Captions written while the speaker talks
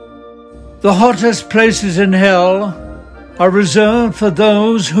The hottest places in hell are reserved for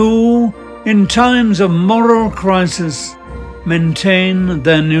those who, in times of moral crisis, maintain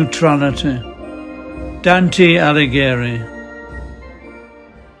their neutrality. Dante Alighieri.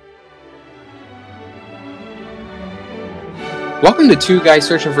 Welcome to Two Guys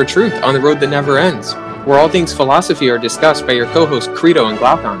Searching for Truth on the Road That Never Ends, where all things philosophy are discussed by your co-hosts Credo and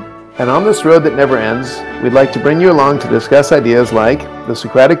Glaucon. And on this road that never ends, we'd like to bring you along to discuss ideas like the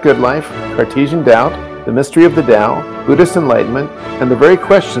Socratic good life, Cartesian doubt, the mystery of the Tao, Buddhist enlightenment, and the very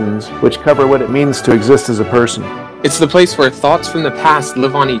questions which cover what it means to exist as a person. It's the place where thoughts from the past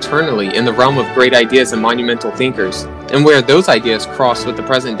live on eternally in the realm of great ideas and monumental thinkers, and where those ideas cross with the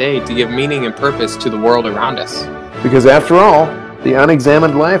present day to give meaning and purpose to the world around us. Because after all, the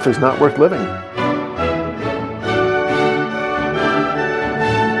unexamined life is not worth living.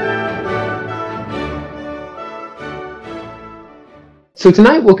 So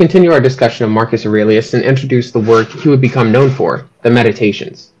tonight we'll continue our discussion of Marcus Aurelius and introduce the work he would become known for, the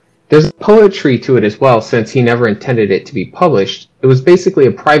Meditations. There's poetry to it as well, since he never intended it to be published. It was basically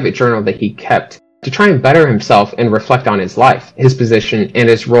a private journal that he kept to try and better himself and reflect on his life, his position, and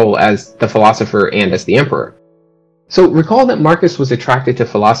his role as the philosopher and as the emperor. So recall that Marcus was attracted to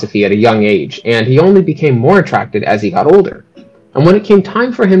philosophy at a young age, and he only became more attracted as he got older. And when it came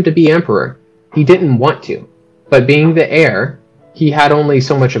time for him to be emperor, he didn't want to. But being the heir, he had only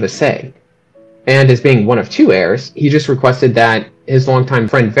so much of a say. And as being one of two heirs, he just requested that his longtime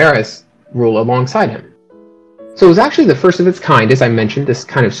friend Varus rule alongside him. So it was actually the first of its kind, as I mentioned, this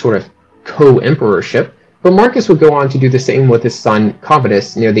kind of sort of co-emperorship, but Marcus would go on to do the same with his son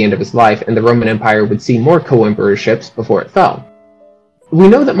Commodus near the end of his life, and the Roman Empire would see more co-emperorships before it fell. We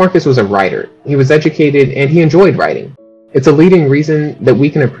know that Marcus was a writer. He was educated and he enjoyed writing. It's a leading reason that we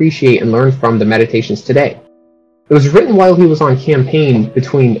can appreciate and learn from the Meditations today. It was written while he was on campaign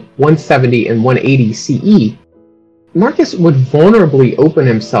between 170 and 180 CE. Marcus would vulnerably open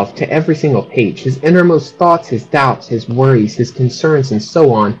himself to every single page, his innermost thoughts, his doubts, his worries, his concerns, and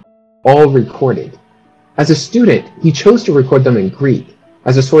so on, all recorded. As a student, he chose to record them in Greek,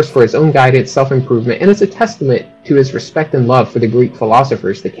 as a source for his own guidance, self-improvement, and as a testament to his respect and love for the Greek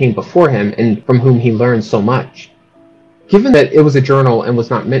philosophers that came before him and from whom he learned so much. Given that it was a journal and was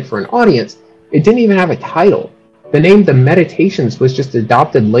not meant for an audience, it didn't even have a title. The name The Meditations was just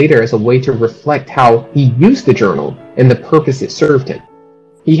adopted later as a way to reflect how he used the journal and the purpose it served him.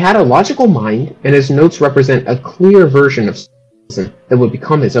 He had a logical mind, and his notes represent a clear version of Stoicism that would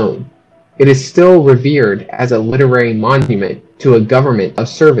become his own. It is still revered as a literary monument to a government of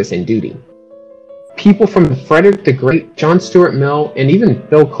service and duty. People from Frederick the Great, John Stuart Mill, and even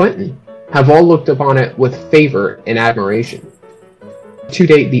Bill Clinton have all looked upon it with favor and admiration. To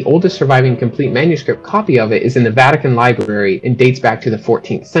date, the oldest surviving complete manuscript copy of it is in the Vatican Library and dates back to the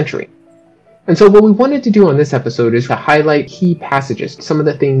 14th century. And so what we wanted to do on this episode is to highlight key passages, some of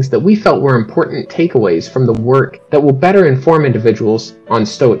the things that we felt were important takeaways from the work that will better inform individuals on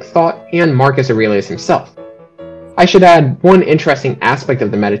Stoic thought and Marcus Aurelius himself. I should add, one interesting aspect of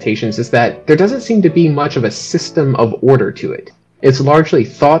the Meditations is that there doesn't seem to be much of a system of order to it. It's largely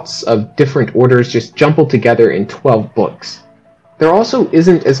thoughts of different orders just jumbled together in 12 books. There also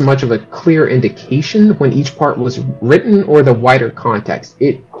isn't as much of a clear indication when each part was written or the wider context.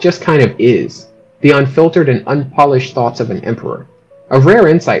 It just kind of is. The unfiltered and unpolished thoughts of an emperor. A rare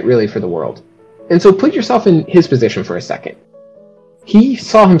insight, really, for the world. And so put yourself in his position for a second. He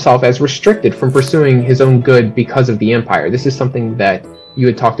saw himself as restricted from pursuing his own good because of the empire. This is something that you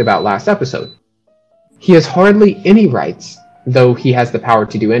had talked about last episode. He has hardly any rights, though he has the power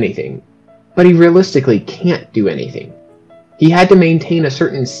to do anything. But he realistically can't do anything. He had to maintain a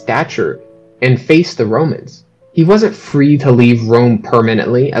certain stature and face the Romans. He wasn't free to leave Rome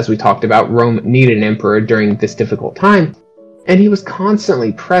permanently. As we talked about, Rome needed an emperor during this difficult time, and he was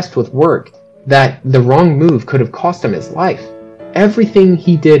constantly pressed with work that the wrong move could have cost him his life. Everything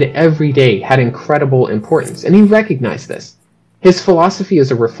he did every day had incredible importance, and he recognized this. His philosophy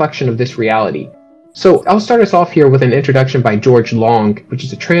is a reflection of this reality. So I'll start us off here with an introduction by George Long, which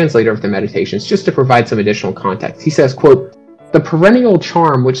is a translator of the Meditations, just to provide some additional context. He says, quote, "The perennial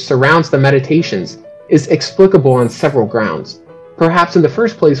charm which surrounds the Meditations is explicable on several grounds. Perhaps in the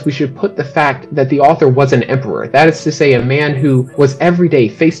first place we should put the fact that the author was an emperor, that is to say a man who was every day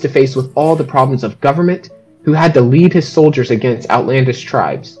face to face with all the problems of government, who had to lead his soldiers against outlandish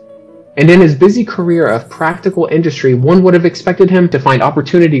tribes. And in his busy career of practical industry, one would have expected him to find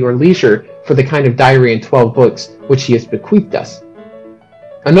opportunity or leisure for the kind of diary in 12 books which he has bequeathed us.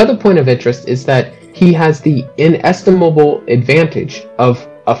 Another point of interest is that he has the inestimable advantage of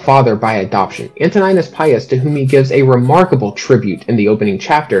a father by adoption. Antoninus Pius, to whom he gives a remarkable tribute in the opening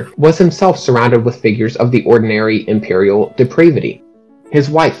chapter, was himself surrounded with figures of the ordinary imperial depravity. His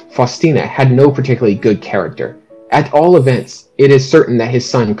wife, Faustina, had no particularly good character. At all events, it is certain that his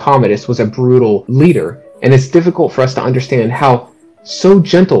son Commodus was a brutal leader, and it's difficult for us to understand how so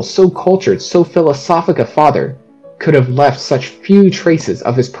gentle, so cultured, so philosophic a father could have left such few traces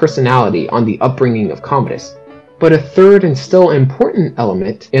of his personality on the upbringing of Commodus. But a third and still important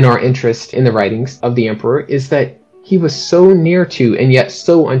element in our interest in the writings of the emperor is that he was so near to and yet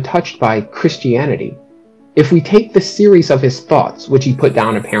so untouched by Christianity. If we take the series of his thoughts, which he put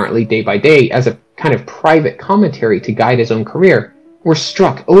down apparently day by day as a kind of private commentary to guide his own career, we're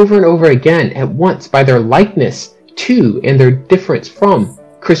struck over and over again at once by their likeness to and their difference from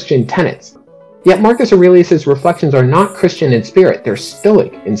Christian tenets. Yet Marcus Aurelius' reflections are not Christian in spirit, they're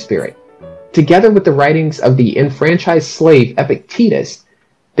Stoic in spirit. Together with the writings of the enfranchised slave Epictetus,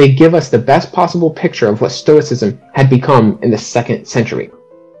 they give us the best possible picture of what Stoicism had become in the 2nd century.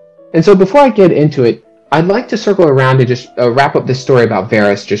 And so before I get into it, I'd like to circle around and just wrap up this story about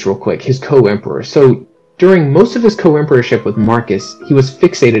Verus just real quick, his co-emperor. So during most of his co-emperorship with Marcus, he was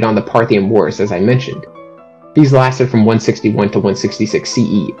fixated on the Parthian Wars, as I mentioned. These lasted from 161 to 166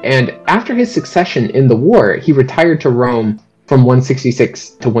 CE, and after his succession in the war, he retired to Rome from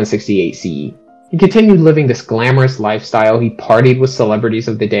 166 to 168 CE. He continued living this glamorous lifestyle. He partied with celebrities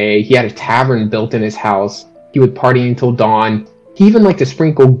of the day. He had a tavern built in his house. He would party until dawn. He even liked to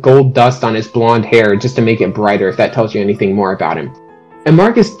sprinkle gold dust on his blonde hair just to make it brighter, if that tells you anything more about him. And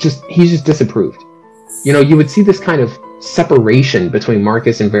Marcus he just disapproved. You know, you would see this kind of separation between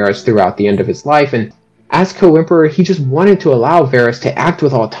Marcus and Verus throughout the end of his life, and as co-emperor, he just wanted to allow Verus to act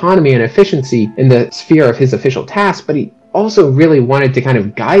with autonomy and efficiency in the sphere of his official tasks, but he also really wanted to kind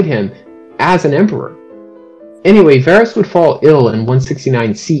of guide him as an emperor. Anyway, Verus would fall ill in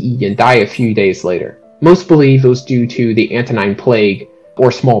 169 CE and die a few days later. Most believe it was due to the Antonine Plague or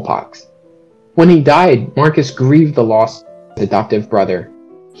smallpox. When he died, Marcus grieved the loss of his adoptive brother.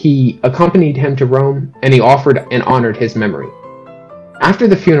 He accompanied him to Rome, and he offered and honored his memory. After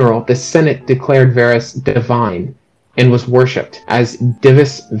the funeral, the Senate declared Verus divine and was worshipped as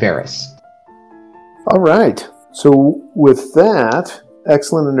Divus Verus. All right. So with that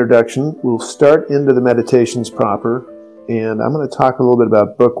excellent introduction, we'll start into the meditations proper, and I'm going to talk a little bit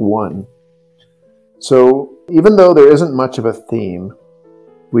about Book 1. So even though there isn't much of a theme,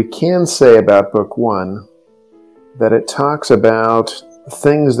 we can say about Book 1 that it talks about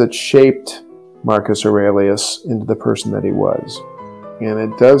things that shaped Marcus Aurelius into the person that he was. And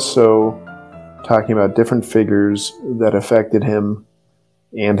it does so talking about different figures that affected him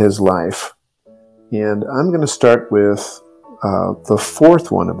and his life. And I'm going to start with the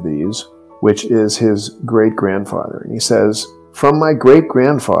fourth one of these, which is his great-grandfather. And he says, "From my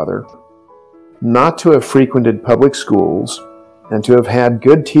great-grandfather, not to have frequented public schools, and to have had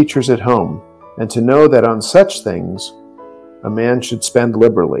good teachers at home, and to know that on such things a man should spend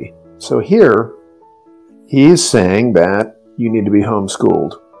liberally." So here, he's saying that you need to be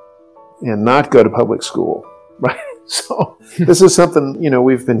homeschooled and not go to public school, right? So this is something,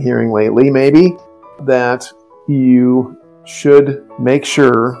 we've been hearing lately, maybe, that you should make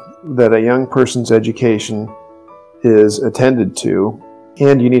sure that a young person's education is attended to,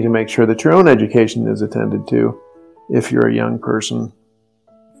 and you need to make sure that your own education is attended to if you're a young person,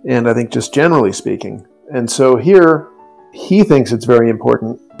 and I think just generally speaking. And so here, he thinks it's very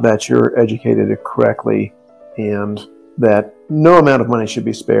important that you're educated correctly and that no amount of money should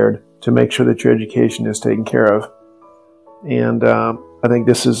be spared to make sure that your education is taken care of. And I think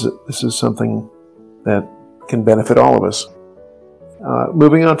this is something that can benefit all of us.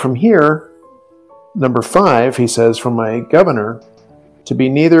 Moving on from here, number 5, he says, "From my governor, to be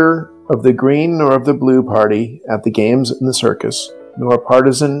neither of the green nor of the blue party at the games in the circus, nor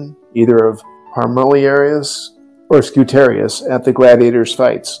partisan either of Parmeliarius or Scutarius at the gladiators'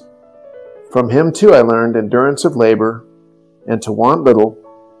 fights. From him too I learned endurance of labor, and to want little,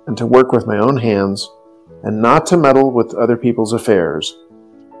 and to work with my own hands, and not to meddle with other people's affairs,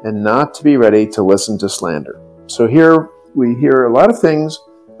 and not to be ready to listen to slander." So here we hear a lot of things,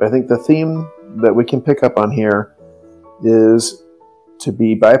 but I think the theme that we can pick up on here is to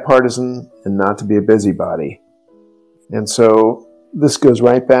be bipartisan and not to be a busybody. And so this goes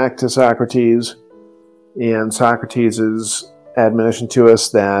right back to Socrates and Socrates' admonition to us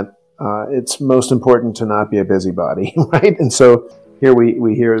that it's most important to not be a busybody, right? And so here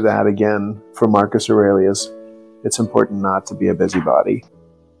we hear that again from Marcus Aurelius. It's important not to be a busybody.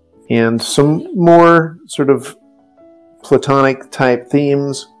 And some more sort of Platonic type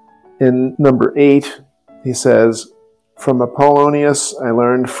themes. In number 8, he says, From Apollonius, I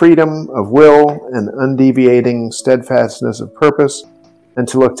learned freedom of will and undeviating steadfastness of purpose, and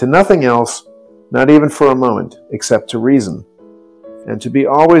to look to nothing else, not even for a moment, except to reason, and to be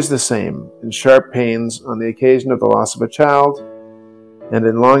always the same, in sharp pains on the occasion of the loss of a child, and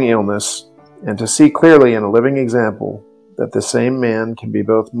in long illness, and to see clearly in a living example that the same man can be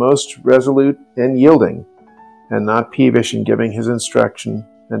both most resolute and yielding, and not peevish in giving his instruction,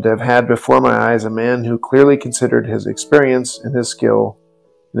 and to have had before my eyes a man who clearly considered his experience and his skill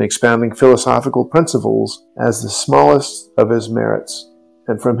in expounding philosophical principles as the smallest of his merits.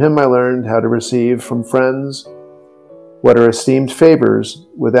 And from him I learned how to receive from friends what are esteemed favors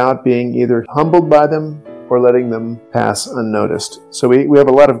without being either humbled by them or letting them pass unnoticed. So we have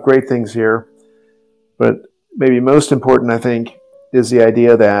a lot of great things here, but maybe most important, I think, is the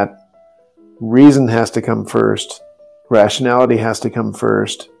idea that reason has to come first, rationality has to come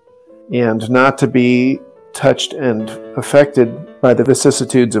first, and not to be touched and affected by the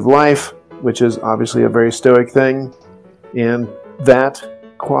vicissitudes of life, which is obviously a very Stoic thing, and that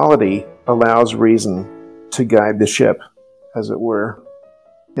quality allows reason to guide the ship, as it were.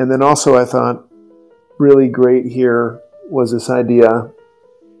 And then also I thought really great here was this idea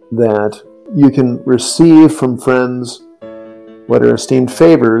that you can receive from friends what are esteemed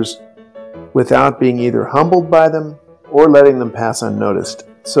favors without being either humbled by them or letting them pass unnoticed.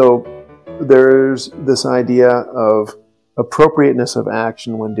 So there's this idea of appropriateness of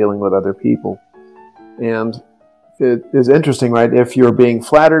action when dealing with other people. And it is interesting, right? If you're being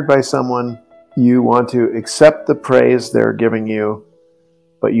flattered by someone, you want to accept the praise they're giving you,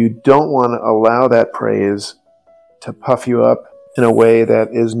 but you don't want to allow that praise to puff you up in a way that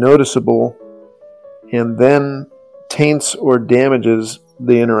is noticeable and then taints or damages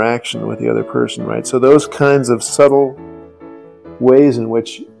the interaction with the other person, right? So those kinds of subtle ways in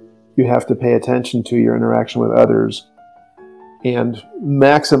which you have to pay attention to your interaction with others and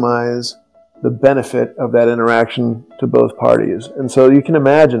maximize the benefit of that interaction to both parties. And so you can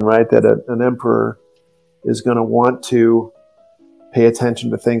imagine, right, that an emperor is going to want to pay attention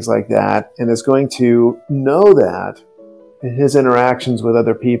to things like that and is going to know that in his interactions with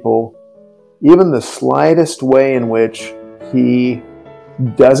other people, even the slightest way in which he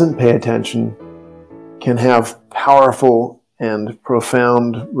doesn't pay attention can have powerful and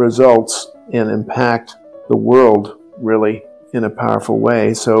profound results and impact the world really in a powerful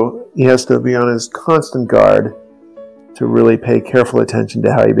way. So he has to be on his constant guard to really pay careful attention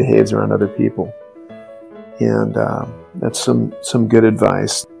to how he behaves around other people. And that's some good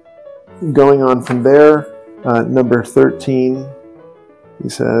advice. Going on from there, number 13, he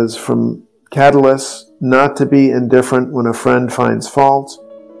says, from Catullus, not to be indifferent when a friend finds fault,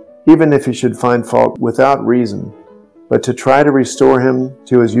 even if he should find fault without reason, but to try to restore him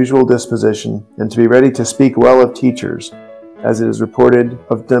to his usual disposition, and to be ready to speak well of teachers, as it is reported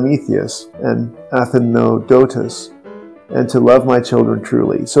of Domitius and Athenodotus, and to love my children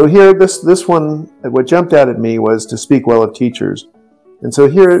truly. So here, this one, what jumped out at me was to speak well of teachers. And so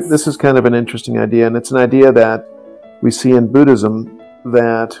here, this is kind of an interesting idea, and it's an idea that we see in Buddhism,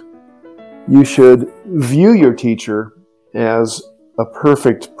 that you should view your teacher as a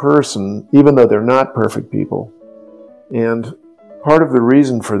perfect person, even though they're not perfect people. And part of the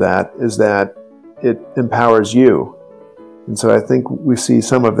reason for that is that it empowers you. And so I think we see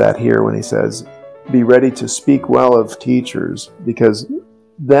some of that here when he says, be ready to speak well of teachers, because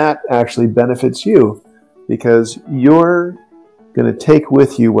that actually benefits you, because you're going to take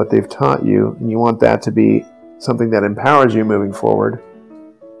with you what they've taught you, and you want that to be something that empowers you moving forward.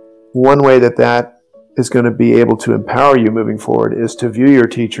 One way that is going to be able to empower you moving forward is to view your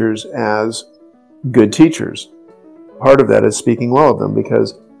teachers as good teachers. Part of that is speaking well of them,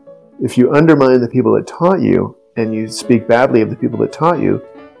 because if you undermine the people that taught you and you speak badly of the people that taught you,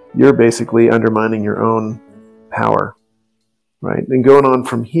 you're basically undermining your own power, right? And going on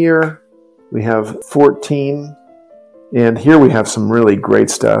from here, we have 14, and here we have some really great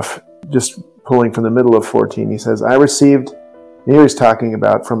stuff. Just pulling from the middle of 14, he says, I received, and here he's talking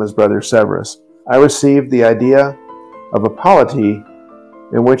about from his brother Severus, I received the idea of a polity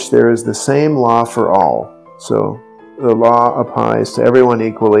in which there is the same law for all. So the law applies to everyone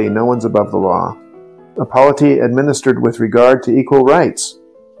equally, no one's above the law. A polity administered with regard to equal rights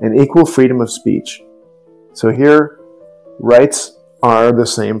and equal freedom of speech. So here, rights are the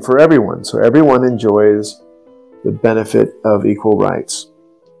same for everyone. So everyone enjoys the benefit of equal rights.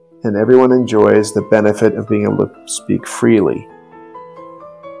 And everyone enjoys the benefit of being able to speak freely.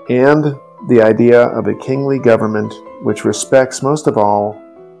 And the idea of a kingly government which respects most of all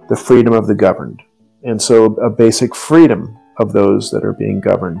the freedom of the governed. And so a basic freedom of those that are being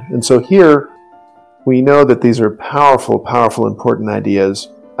governed. And so here, we know that these are powerful, powerful, important ideas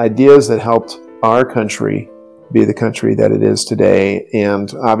that helped our country be the country that it is today.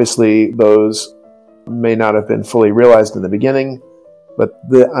 And obviously those may not have been fully realized in the beginning, but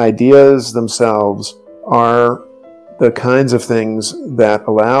the ideas themselves are the kinds of things that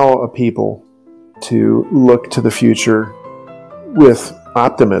allow a people to look to the future with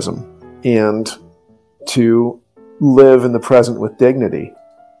optimism and to live in the present with dignity.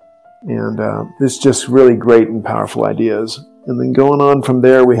 And it's just really great and powerful ideas. And then going on from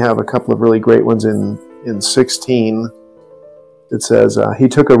there, we have a couple of really great ones in 16. It says, he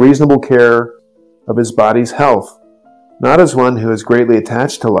took a reasonable care of his body's health, not as one who is greatly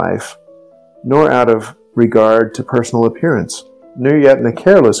attached to life, nor out of regard to personal appearance, nor yet in a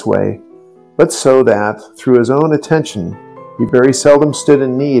careless way, but so that, through his own attention, he very seldom stood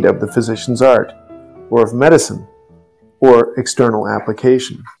in need of the physician's art, or of medicine, or external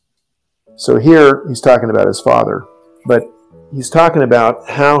application. So here he's talking about his father, but he's talking about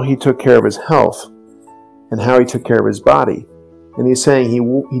how he took care of his health and how he took care of his body. And he's saying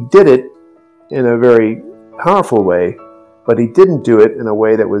he did it in a very powerful way, but he didn't do it in a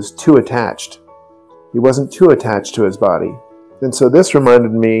way that was too attached. He wasn't too attached to his body. And so this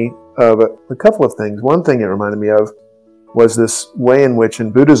reminded me of a couple of things. One thing it reminded me of was this way in which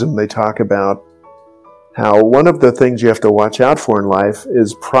in Buddhism they talk about how one of the things you have to watch out for in life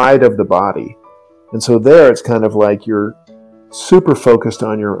is pride of the body. And so there it's kind of like you're super focused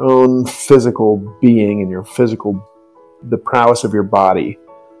on your own physical being and the prowess of your body,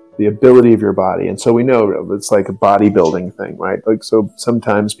 the ability of your body. And so we know it's like a bodybuilding thing, right? Like, so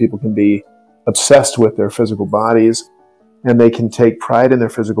sometimes people can be obsessed with their physical bodies and they can take pride in their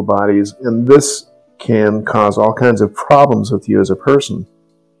physical bodies. And this can cause all kinds of problems with you as a person.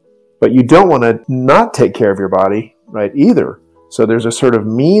 But you don't want to not take care of your body, right, either. So there's a sort of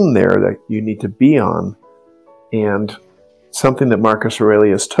mean there that you need to be on. And something that Marcus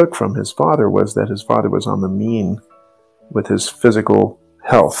Aurelius took from his father was that his father was on the mean with his physical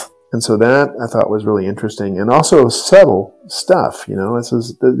health. And so that I thought was really interesting. And also subtle stuff,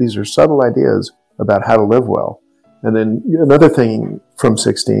 these are subtle ideas about how to live well. And then another thing from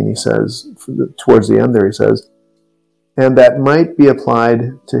 16, he says, towards the end there, he says, and that might be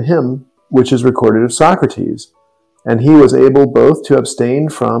applied to him, which is recorded of Socrates. And he was able both to abstain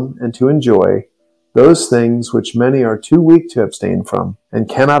from and to enjoy those things which many are too weak to abstain from and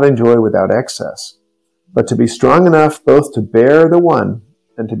cannot enjoy without excess. But to be strong enough both to bear the one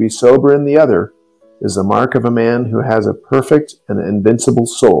and to be sober in the other is the mark of a man who has a perfect and invincible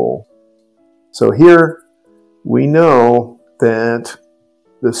soul. So here we know that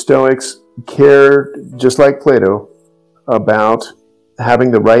the Stoics cared, just like Plato, about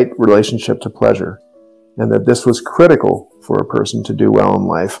having the right relationship to pleasure, and that this was critical for a person to do well in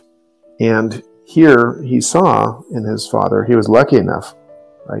life. And here he saw in his father, he was lucky enough,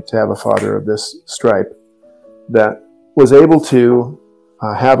 right, to have a father of this stripe that was able to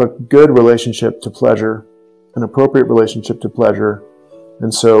have a good relationship to pleasure, an appropriate relationship to pleasure.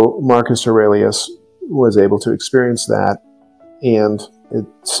 And so Marcus Aurelius was able to experience that, and it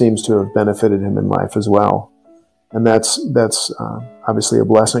seems to have benefited him in life as well. And that's obviously a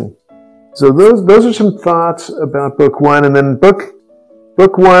blessing. So those are some thoughts about book one. And then book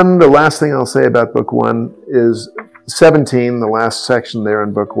one, the last thing I'll say about book one is 17, the last section there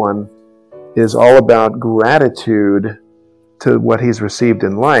in book one, is all about gratitude to what he's received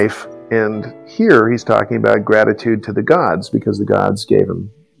in life. And here he's talking about gratitude to the gods, because the gods gave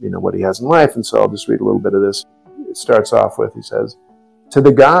him, what he has in life. And so I'll just read a little bit of this. It starts off with, he says, "To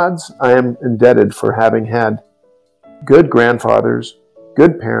the gods I am indebted for having had good grandfathers,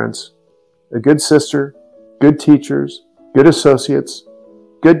 good parents, a good sister, good teachers, good associates,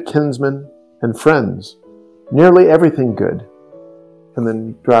 good kinsmen, and friends, nearly everything good." And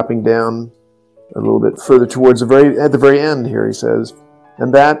then dropping down a little bit further towards at the very end here, he says,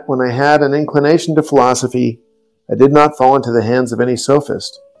 "And that when I had an inclination to philosophy, I did not fall into the hands of any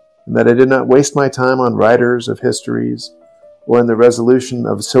sophist, and that I did not waste my time on writers of histories, or in the resolution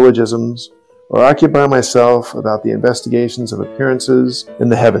of syllogisms, or occupy myself about the investigations of appearances in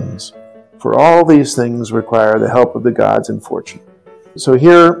the heavens. For all these things require the help of the gods and fortune." So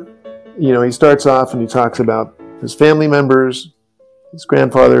here, he starts off and he talks about his family members, his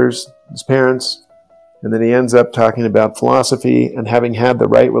grandfathers, his parents, and then he ends up talking about philosophy and having had the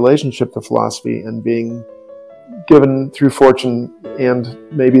right relationship to philosophy and being given through fortune and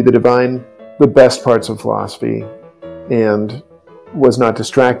maybe the divine the best parts of philosophy, and was not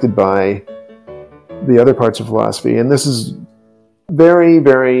distracted by the other parts of philosophy. And this is very,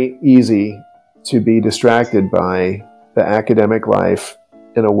 very easy to be distracted by the academic life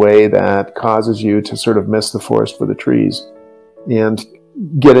in a way that causes you to sort of miss the forest for the trees and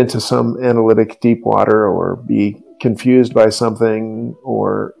get into some analytic deep water, or be confused by something,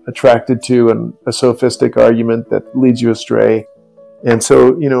 or attracted to a sophistic argument that leads you astray. And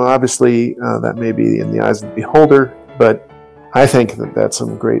so, obviously that may be in the eyes of the beholder, but I think that that's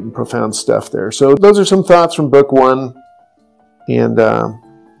some great and profound stuff there. So those are some thoughts from book one, and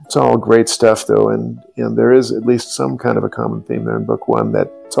it's all great stuff though, and there is at least some kind of a common theme there in book one,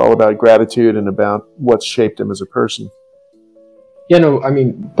 that it's all about gratitude and about what's shaped him as a person. Yeah, no, I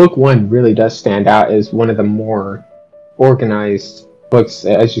mean, book one really does stand out as one of the more organized books.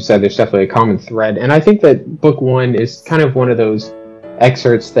 As you said, there's definitely a common thread. And I think that book one is kind of one of those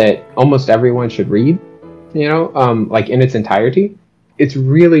excerpts that almost everyone should read, like in its entirety. It's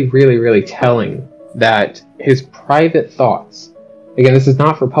really, really, really telling that his private thoughts, again, this is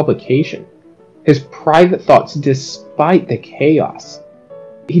not for publication, his private thoughts, despite the chaos,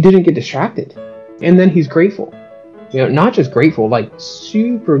 he didn't get distracted. And then he's grateful. Not just grateful, like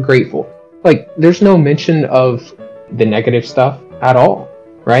super grateful. Like there's no mention of the negative stuff at all,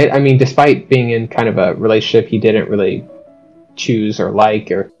 right? I mean, despite being in kind of a relationship he didn't really choose or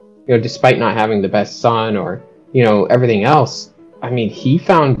like, or, despite not having the best son, or, everything else, I mean, he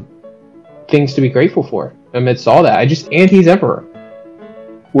found things to be grateful for amidst all that. And he's emperor.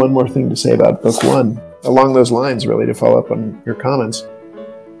 One more thing to say about book one, along those lines, really, to follow up on your comments,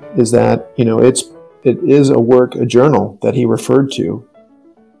 is that, it is a journal that he referred to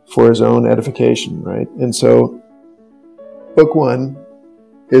for his own edification, right? And so book one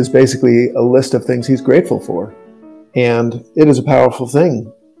is basically a list of things he's grateful for. And it is a powerful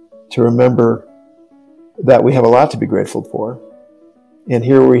thing to remember that we have a lot to be grateful for. And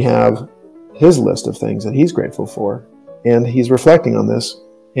here we have his list of things that he's grateful for. And he's reflecting on this.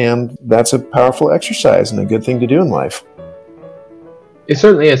 And that's a powerful exercise and a good thing to do in life. It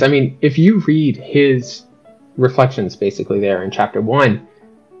certainly is. I mean, if you read his reflections basically there in chapter 1,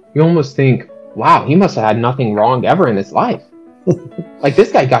 you almost think, wow, he must have had nothing wrong ever in his life. Like,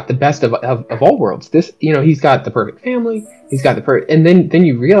 this guy got the best of all worlds. He's got the perfect family, he's got the perfect, and then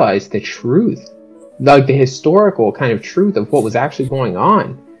you realize the truth, like the historical kind of truth of what was actually going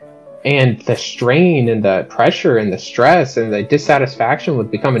on, and the strain and the pressure and the stress and the dissatisfaction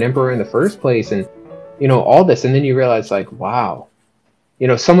with becoming emperor in the first place, and all this, and then you realize, like, wow,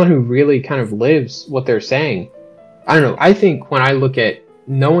 someone who really kind of lives what they're saying. I don't know, I think when I look at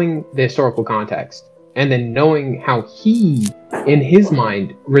knowing the historical context, and then knowing how he, in his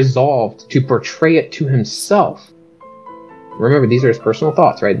mind, resolved to portray it to himself. Remember, these are his personal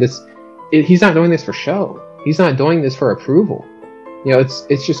thoughts, right? He's not doing this for show. He's not doing this for approval.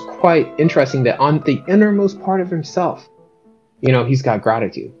 It's just quite interesting that on the innermost part of himself, he's got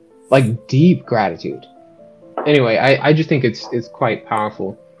gratitude, like deep gratitude. Anyway, I just think it's quite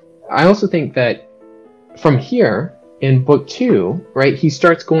powerful. I also think that from here in book 2, right, he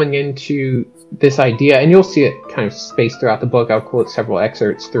starts going into this idea, and you'll see it kind of spaced throughout the book. I'll quote several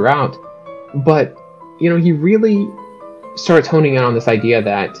excerpts throughout, but he really starts honing in on this idea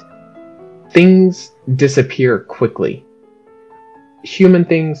that things disappear quickly. Human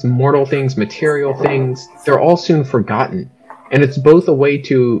things, mortal things, material things, they're all soon forgotten. And it's both a way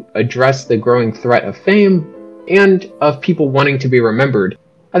to address the growing threat of fame and of people wanting to be remembered.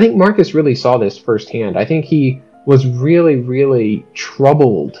 I think Marcus really saw this firsthand. I think he was really, really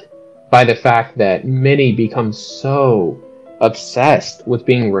troubled by the fact that many become so obsessed with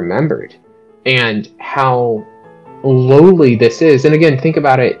being remembered, and how lowly this is. And again, think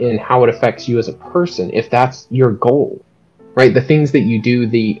about it in how it affects you as a person, if that's your goal, right? The things that you do,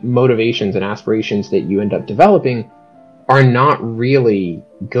 the motivations and aspirations that you end up developing are not really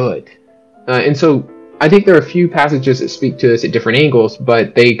good. And so I think there are a few passages that speak to this at different angles,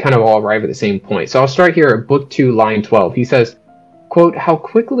 but they kind of all arrive at the same point. So I'll start here at book 2, line 12. He says, quote, "How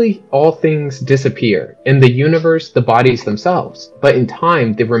quickly all things disappear, in the universe the bodies themselves, but in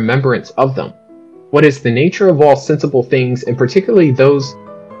time the remembrance of them. What is the nature of all sensible things, and particularly those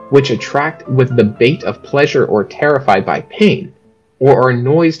which attract with the bait of pleasure or terrify by pain, or are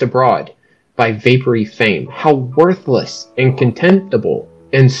noised abroad by vapory fame? How worthless and contemptible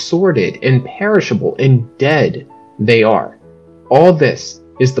and sordid and perishable and dead they are. All this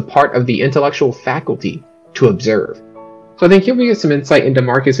is the part of the intellectual faculty to observe." So I think here we get some insight into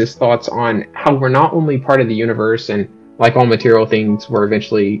Marcus's thoughts on how we're not only part of the universe, and like all material things, we're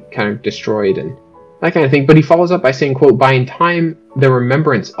eventually kind of destroyed and that kind of thing, but he follows up by saying, quote, "By in time the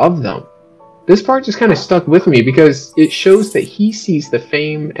remembrance of them." This part just kind of stuck with me because it shows that he sees the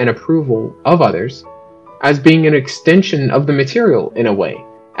fame and approval of others as being an extension of the material in a way.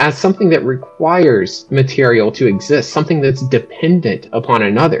 as something that requires material to exist, something that's dependent upon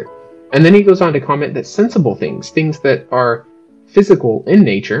another. And then he goes on to comment that sensible things that are physical in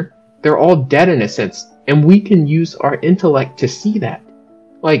nature, they're all dead in a sense, and we can use our intellect to see that.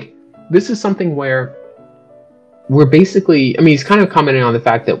 Like, this is something where we're basically, he's kind of commenting on the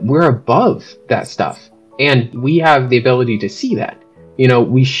fact that we're above that stuff, and we have the ability to see that.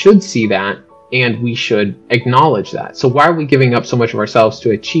 We should see that, and we should acknowledge that. So why are we giving up so much of ourselves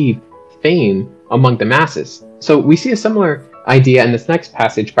to achieve fame among the masses? So we see a similar idea in this next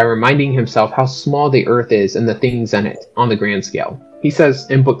passage by reminding himself how small the earth is and the things in it on the grand scale. He says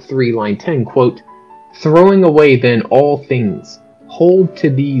in Book 3, line 10, quote, "Throwing away then all things, hold to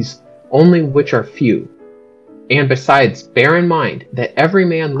these only which are few. And besides, bear in mind that every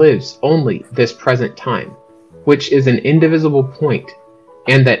man lives only this present time, which is an indivisible point,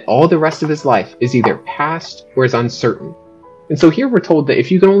 and that all the rest of his life is either past or is uncertain." And so here we're told that if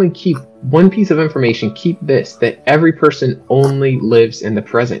you can only keep one piece of information, keep this, that every person only lives in the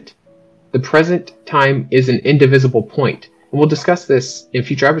present. The present time is an indivisible point. And we'll discuss this in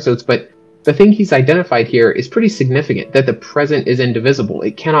future episodes, but the thing he's identified here is pretty significant, that the present is indivisible.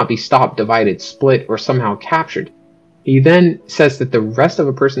 It cannot be stopped, divided, split, or somehow captured. He then says that the rest of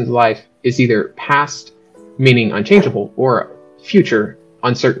a person's life is either past, meaning unchangeable, or future,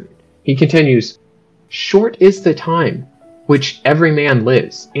 uncertain. He continues, "Short is the time which every man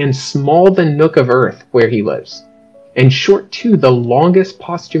lives, and small the nook of earth where he lives, and short too the longest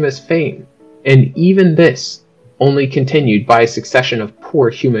posthumous fame, and even this only continued by a succession of poor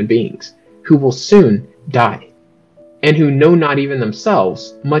human beings, who will soon die, and who know not even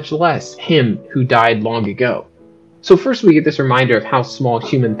themselves, much less him who died long ago." So first we get this reminder of how small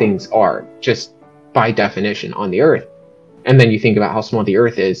human things are, just by definition, on the earth. And then you think about how small the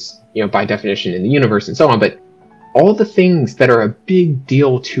earth is, by definition in the universe and so on. But all the things that are a big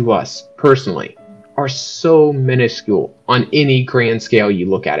deal to us personally are so minuscule on any grand scale you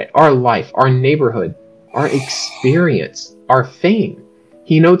look at it. Our life, our neighborhood, our experience, our fame.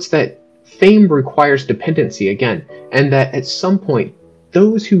 He notes that fame requires dependency again, and that at some point,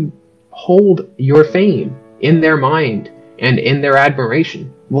 those who hold your fame in their mind and in their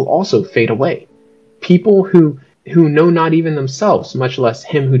admiration will also fade away. People who know not even themselves, much less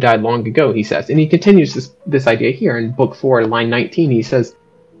him who died long ago, he says. And he continues this idea here in Book 4, line 19. He says,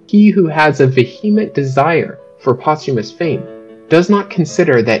 "He who has a vehement desire for posthumous fame does not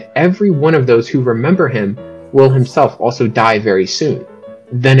consider that every one of those who remember him will himself also die very soon.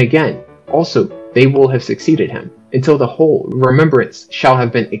 Then again, also they will have succeeded him, until the whole remembrance shall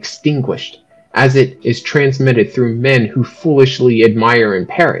have been extinguished, as it is transmitted through men who foolishly admire and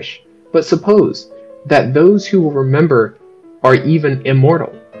perish. But suppose that those who will remember are even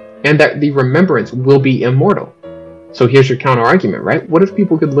immortal, and that the remembrance will be immortal." So here's your counter argument, right? What if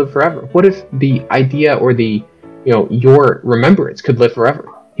people could live forever? What if the idea or your remembrance could live forever?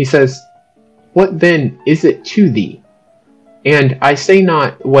 He says, "What then is it to thee? And I say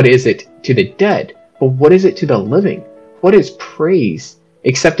not what is it to the dead, but what is it to the living? What is praise,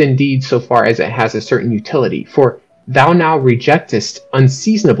 except indeed so far as it has a certain utility? For thou now rejectest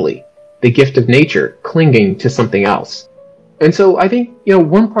unseasonably the gift of nature, clinging to something else." And so I think,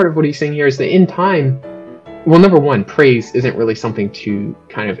 one part of what he's saying here is that in time, well, number one, praise isn't really something to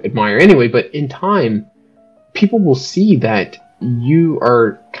kind of admire anyway, but in time, people will see that you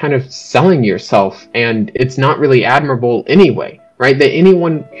are kind of selling yourself, and it's not really admirable anyway, right? That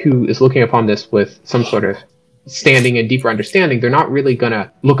anyone who is looking upon this with some sort of standing and deeper understanding, they're not really going to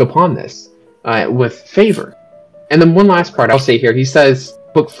look upon this with favor. And then one last part I'll say here, he says,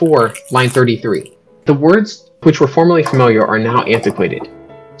 Book 4, line 33, "The words which were formerly familiar are now antiquated.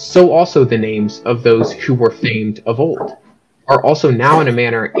 So also the names of those who were famed of old are also now in a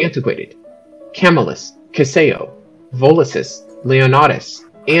manner antiquated. Camillus, Cassio, Volusus, Leonatus,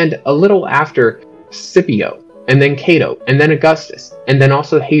 and a little after Scipio, and then Cato, and then Augustus, and then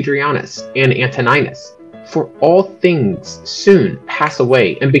also Hadrianus and Antoninus. For all things soon pass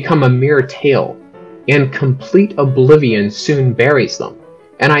away and become a mere tale, and complete oblivion soon buries them.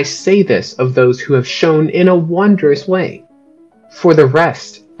 And I say this of those who have shone in a wondrous way. For the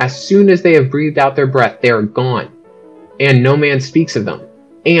rest, as soon as they have breathed out their breath, they are gone, and no man speaks of them.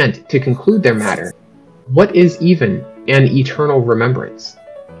 And to conclude their matter, what is even an eternal remembrance?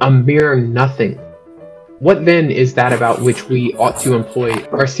 A mere nothing. What then is that about which we ought to employ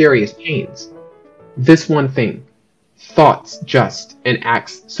our serious pains? This one thing, thoughts just and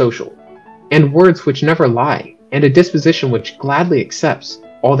acts social, and words which never lie, and a disposition which gladly accepts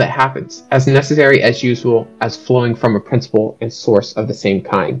all that happens, as necessary as usual, as flowing from a principle and source of the same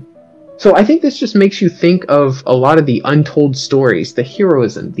kind." So I think this just makes you think of a lot of the untold stories, the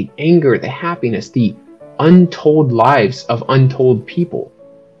heroism, the anger, the happiness, the untold lives of untold people,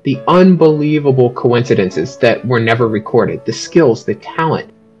 the unbelievable coincidences that were never recorded, the skills, the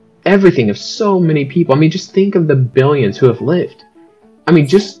talent, everything of so many people. I mean, just think of the billions who have lived. I mean,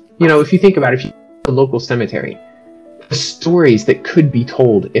 just, if you think about it, if you go to the local cemetery, the stories that could be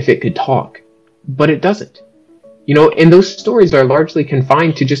told if it could talk, but it doesn't. And those stories are largely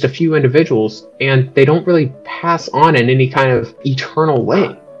confined to just a few individuals, and they don't really pass on in any kind of eternal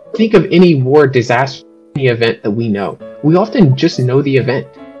way. Think of any war disaster, any event that we know. We often just know the event.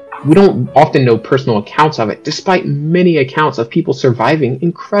 We don't often know personal accounts of it, despite many accounts of people surviving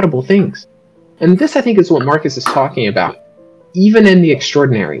incredible things. And this, I think, is what Marcus is talking about. Even in the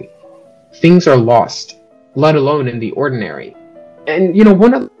extraordinary, things are lost, let alone in the ordinary. And,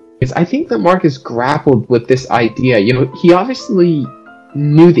 one of the things, I think that Marcus grappled with this idea. He obviously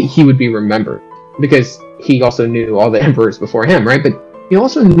knew that he would be remembered, because he also knew all the emperors before him, right? But he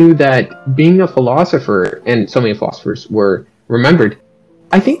also knew that being a philosopher, and so many philosophers were remembered,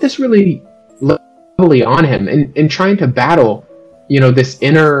 I think this really lay heavily on him in trying to battle, this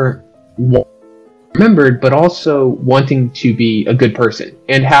inner remembered, but also wanting to be a good person,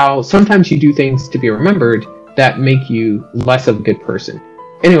 and how sometimes you do things to be remembered that make you less of a good person.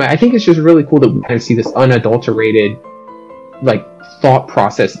 Anyway, I think it's just really cool that we kind of see this unadulterated, thought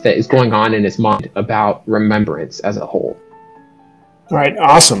process that is going on in his mind about remembrance as a whole. All right,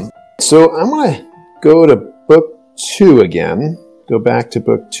 awesome. So I'm going to go to book 2 again. Go back to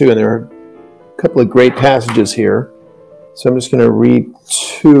book 2, and there are a couple of great passages here. So I'm just going to read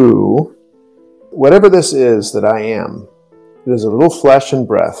 2. Whatever this is that I am, it is a little flesh and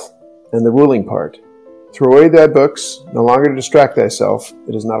breath, and the ruling part. Throw away thy books, no longer distract thyself,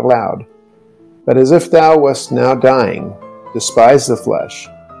 it is not allowed. But as if thou wast now dying, despise the flesh.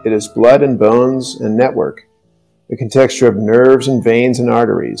 It is blood and bones and network, a contexture of nerves and veins and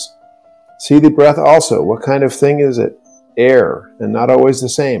arteries. See the breath also, what kind of thing is it? Air, and not always the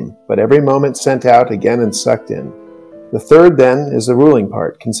same, but every moment sent out again and sucked in. The third, then, is the ruling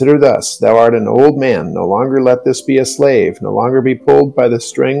part. Consider thus, thou art an old man, no longer let this be a slave, no longer be pulled by the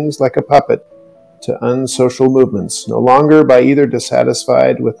strings like a puppet to unsocial movements, no longer by either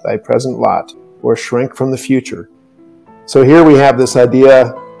dissatisfied with thy present lot, or shrink from the future. So here we have this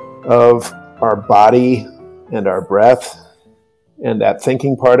idea of our body and our breath, and that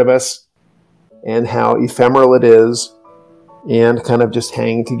thinking part of us, and how ephemeral it is, and kind of just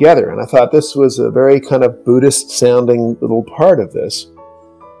hanging together. And I thought this was a very kind of Buddhist-sounding little part of this,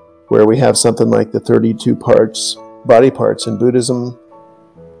 where we have something like the 32 body parts in Buddhism,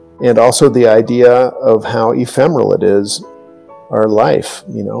 and also the idea of how ephemeral it is, our life,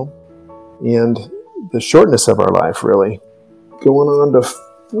 and the shortness of our life, really. Going on to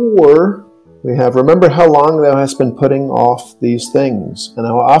 4, we have, remember how long thou hast been putting off these things, and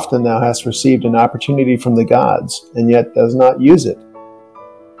how often thou hast received an opportunity from the gods, and yet does not use it.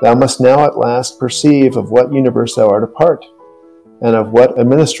 Thou must now at last perceive of what universe thou art a part, and of what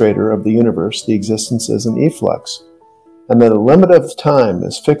administrator of the universe the existence is an efflux, and that a limit of time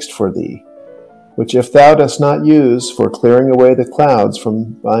is fixed for thee, which if thou dost not use for clearing away the clouds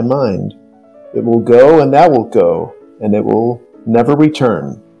from thy mind, it will go and thou wilt go, and it will never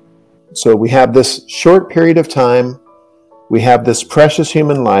return. So we have this short period of time, we have this precious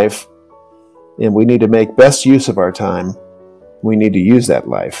human life, and we need to make best use of our time. We need to use that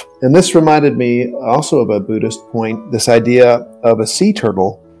life. And this reminded me also of a Buddhist point, this idea of a sea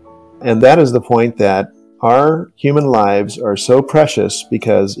turtle. And that is the point that our human lives are so precious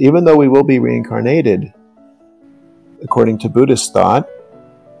because even though we will be reincarnated, according to Buddhist thought,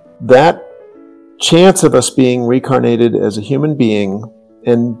 that chance of us being reincarnated as a human being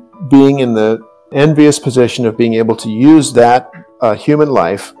and being in the envious position of being able to use that human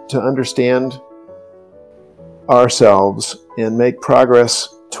life to understand ourselves and make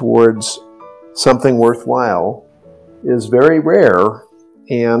progress towards something worthwhile is very rare.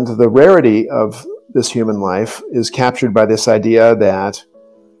 And the rarity of this human life is captured by this idea that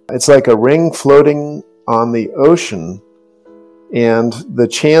it's like a ring floating on the ocean, and the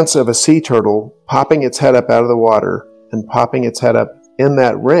chance of a sea turtle popping its head up out of the water and popping its head up in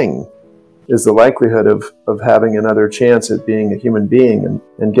that ring is the likelihood of having another chance at being a human being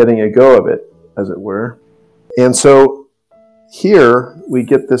and getting a go of it, as it were. And so here we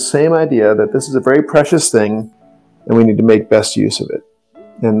get this same idea that this is a very precious thing and we need to make best use of it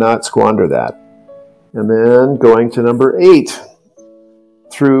and not squander that. And then going to number 8,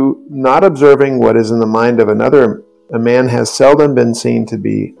 through not observing what is in the mind of another, a man has seldom been seen to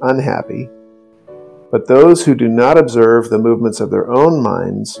be unhappy. But those who do not observe the movements of their own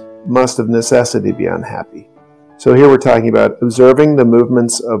minds must of necessity be unhappy. So here we're talking about observing the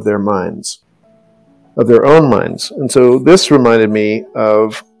movements of their minds, of their own minds. And so this reminded me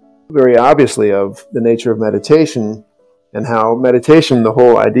of, very obviously, of the nature of meditation, and how meditation, the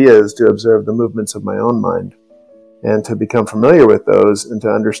whole idea is to observe the movements of my own mind and to become familiar with those and to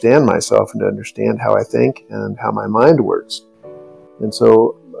understand myself and to understand how I think and how my mind works. And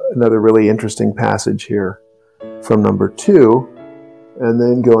so another really interesting passage here from number 2, and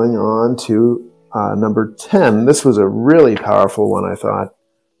then going on to number 10. This was a really powerful one, I thought.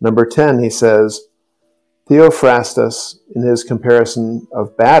 Number 10, he says, Theophrastus, in his comparison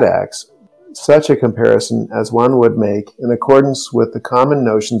of bad acts, such a comparison as one would make in accordance with the common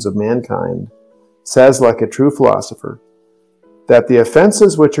notions of mankind, says, like a true philosopher, that the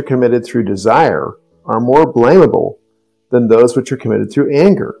offenses which are committed through desire are more blamable than those which are committed through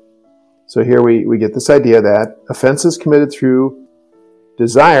anger. So here we get this idea that offenses committed through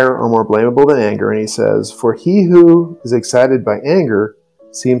desire are more blamable than anger, and he says, for he who is excited by anger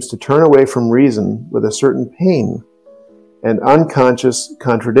seems to turn away from reason with a certain pain and unconscious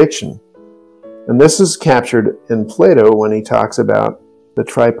contradiction. And this is captured in Plato when he talks about the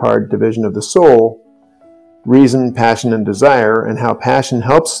tripart division of the soul, reason, passion, and desire, and how passion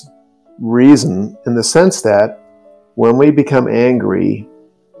helps reason in the sense that when we become angry,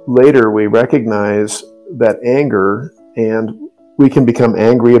 later we recognize that anger, and we can become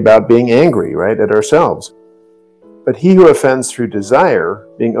angry about being angry, right, at ourselves. But he who offends through desire,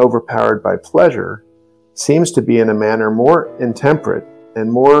 being overpowered by pleasure, seems to be in a manner more intemperate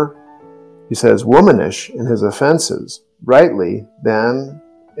and more, he says, womanish in his offenses, rightly, than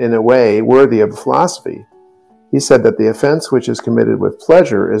in a way worthy of philosophy. He said that the offense which is committed with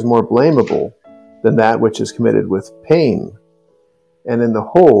pleasure is more blamable than that which is committed with pain. And in the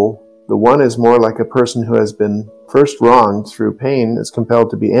whole, the one is more like a person who has been first wronged through pain is compelled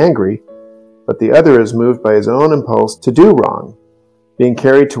to be angry, but the other is moved by his own impulse to do wrong, being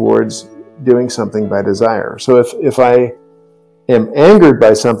carried towards doing something by desire. So if I am angered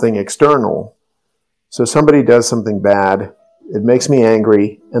by something external, so somebody does something bad, it makes me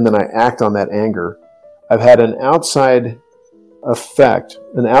angry, and then I act on that anger, I've had an outside effect,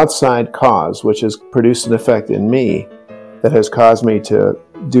 an outside cause, which has produced an effect in me that has caused me to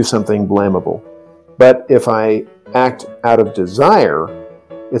do something blamable. But if I act out of desire,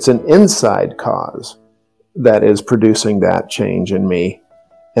 it's an inside cause that is producing that change in me,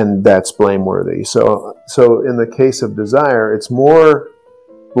 and that's blameworthy. So in the case of desire, it's more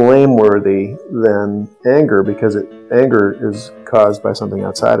blameworthy than anger, because anger is caused by something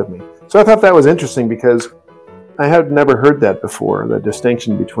outside of me. So I thought that was interesting, because I had never heard that before, the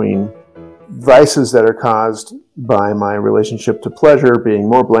distinction between vices that are caused by my relationship to pleasure being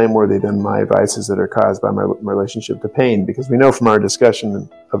more blameworthy than my vices that are caused by my relationship to pain. Because we know from our discussion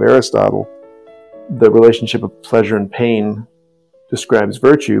of Aristotle, the relationship of pleasure and pain describes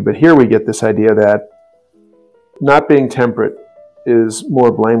virtue, but here we get this idea that not being temperate is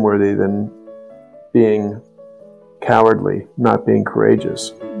more blameworthy than being cowardly, not being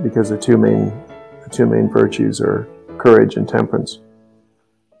courageous, because the two main virtues are courage and temperance,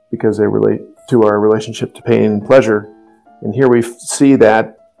 because they relate to our relationship to pain and pleasure. And here we see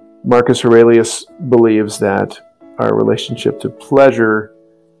that Marcus Aurelius believes that our relationship to pleasure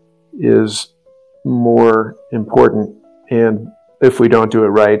is more important, and if we don't do it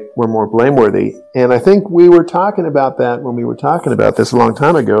right, we're more blameworthy. And I think we were talking about that when we were talking about this a long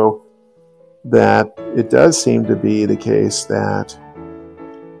time ago, that it does seem to be the case that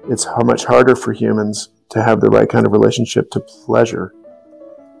it's much harder for humans to have the right kind of relationship to pleasure.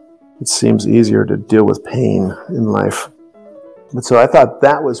 It seems easier to deal with pain in life. But so I thought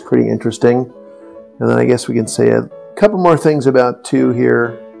that was pretty interesting. And then I guess we can say a couple more things about 2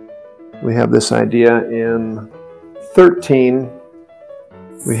 here. We have this idea in 13.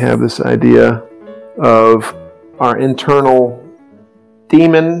 We have this idea of our internal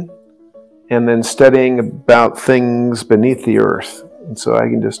demon, and then studying about things beneath the earth. And so I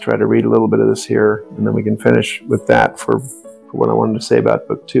can just try to read a little bit of this here, and then we can finish with that for what I wanted to say about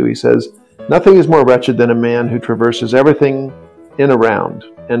book 2. He says, nothing is more wretched than a man who traverses everything in around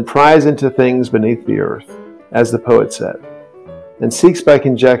and pries into things beneath the earth, as the poet said, and seeks by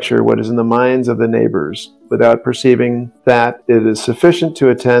conjecture what is in the minds of the neighbors, without perceiving that it is sufficient to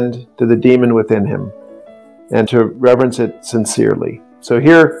attend to the demon within him and to reverence it sincerely. So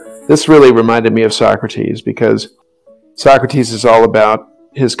here, this really reminded me of Socrates, because Socrates is all about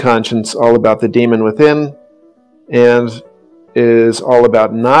his conscience, all about the demon within, and is all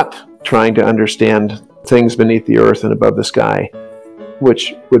about not trying to understand things beneath the earth and above the sky,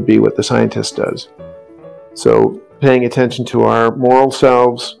 which would be what the scientist does. So paying attention to our moral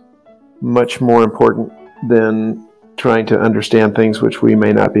selves, much more important than trying to understand things which we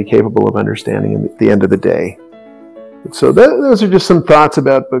may not be capable of understanding at the end of the day. So those are just some thoughts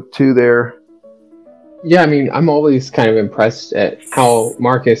about book 2 there. Yeah, I mean, I'm always kind of impressed at how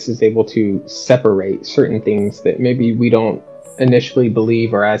Marcus is able to separate certain things that maybe we don't initially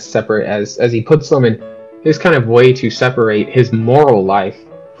believe are as separate as he puts them in his kind of way to separate his moral life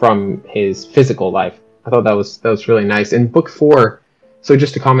from his physical life. I thought that was really nice. In book 4, so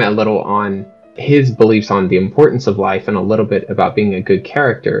just to comment a little on his beliefs on the importance of life and a little bit about being a good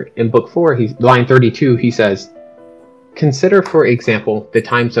character. In book 4, line 32, he says, "Consider, for example, the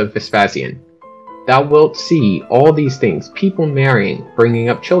times of Vespasian. Thou wilt see all these things, people marrying, bringing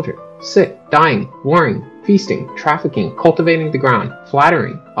up children, sick, dying, warring, feasting, trafficking, cultivating the ground,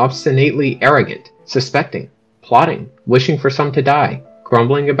 flattering, obstinately arrogant, suspecting, plotting, wishing for some to die,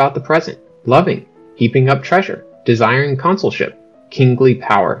 grumbling about the present, loving, heaping up treasure, desiring consulship, kingly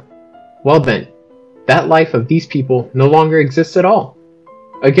power. Well then, that life of these people no longer exists at all.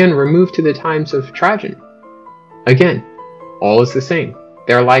 Again, remove to the times of Trajan. Again, all is the same.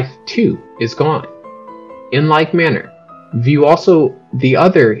 Their life, too, is gone. In like manner, view also the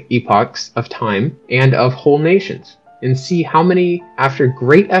other epochs of time and of whole nations, and see how many, after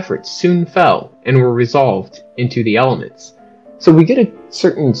great efforts, soon fell and were resolved into the elements." So we get a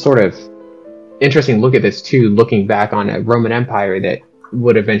certain sort of interesting look at this, too, looking back on a Roman Empire that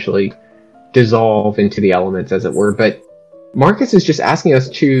would eventually dissolve into the elements, as it were. But Marcus is just asking us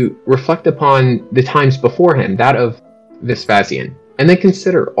to reflect upon the times before him, that of Vespasian, and then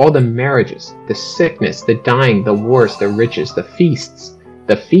consider all the marriages, the sickness, the dying, the wars, the riches, the feasts,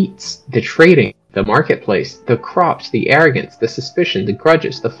 the feats, the trading, the marketplace, the crops, the arrogance, the suspicion, the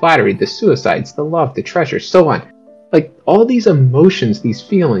grudges, the flattery, the suicides, the love, the treasure, so on. Like, all these emotions, these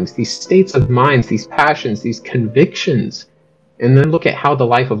feelings, these states of minds, these passions, these convictions, and then look at how the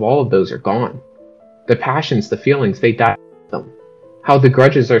life of all of those are gone. The passions, the feelings, they die with them. How the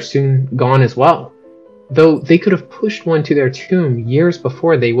grudges are soon gone as well. Though they could have pushed one to their tomb years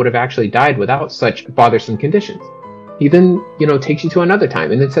before they would have actually died without such bothersome conditions. He then, takes you to another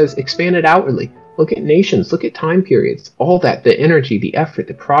time and it says, expand it outwardly. Look at nations, look at time periods, all that, the energy, the effort,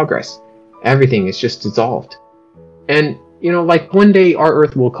 the progress, everything is just dissolved. And, like one day our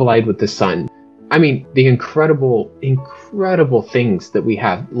Earth will collide with the sun. I mean, the incredible, incredible things that we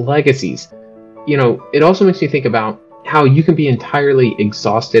have, legacies. It also makes me think about how you can be entirely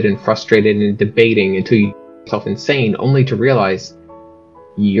exhausted and frustrated and debating until you get yourself insane, only to realize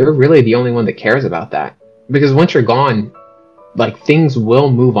you're really the only one that cares about that. Because once you're gone, like, things will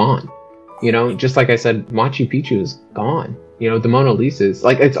move on. Just like I said, Machu Picchu is gone. The Mona Lisa is,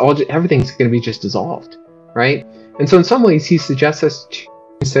 like, it's all, everything's going to be just dissolved, right? And so in some ways, he suggests us to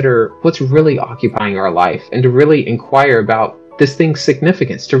consider what's really occupying our life and to really inquire about this thing's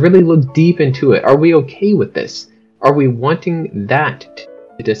significance, to really look deep into it. Are we okay with this? Are we wanting that to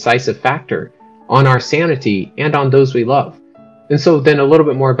be a decisive factor on our sanity and on those we love? And so then a little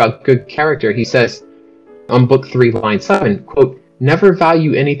bit more about good character. He says on book 3, line 7, quote, "Never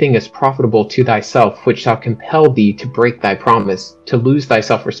value anything as profitable to thyself which shall compel thee to break thy promise, to lose thy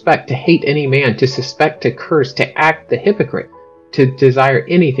self-respect, to hate any man, to suspect, to curse, to act the hypocrite, to desire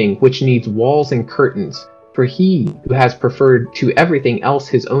anything which needs walls and curtains. For he who has preferred to everything else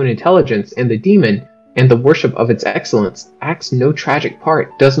his own intelligence and the demon, and the worship of its excellence, acts no tragic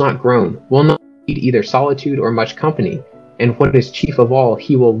part, does not groan, will not need either solitude or much company, and what is chief of all,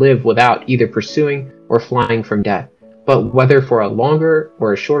 he will live without either pursuing or flying from death. But whether for a longer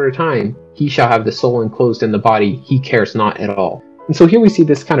or a shorter time, he shall have the soul enclosed in the body, he cares not at all." And so here we see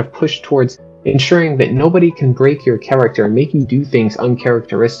this kind of push towards ensuring that nobody can break your character and make you do things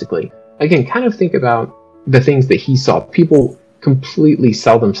uncharacteristically. Again, kind of think about the things that he saw. People completely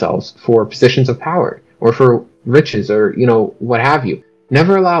sell themselves for positions of power or for riches or, what have you.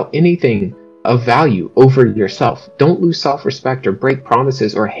 Never allow anything of value over yourself. Don't lose self-respect or break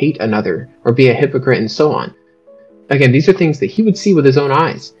promises or hate another or be a hypocrite and so on. Again, these are things that he would see with his own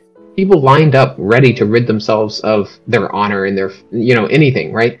eyes. People lined up ready to rid themselves of their honor and their,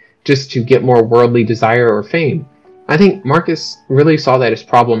 anything, right? Just to get more worldly desire or fame. I think Marcus really saw that as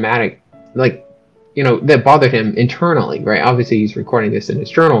problematic, that bothered him internally, right? Obviously, he's recording this in his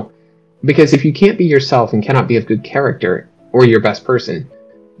journal. Because if you can't be yourself and cannot be of good character or your best person,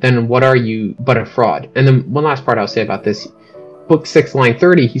 then what are you but a fraud? And then one last part I'll say about this. Book 6, line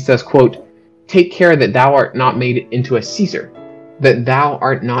 30, he says, quote, "Take care that thou art not made into a Caesar, that thou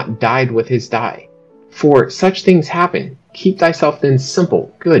art not dyed with his dye. For such things happen. Keep thyself then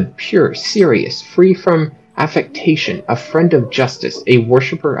simple, good, pure, serious, free from affectation, a friend of justice, a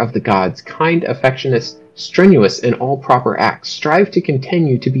worshipper of the gods, kind, affectionate, strenuous in all proper acts. Strive to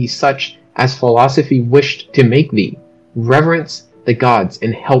continue to be such as philosophy wished to make thee. Reverence the gods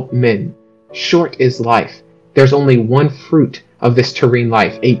and help men. Short is life. There's only one fruit of this terrene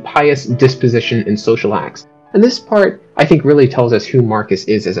life, a pious disposition in social acts. And this part, I think, really tells us who Marcus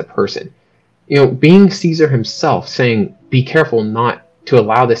is as a person. Being Caesar himself, saying, be careful not to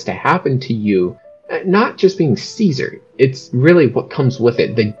allow this to happen to you, not just being Caesar, it's really what comes with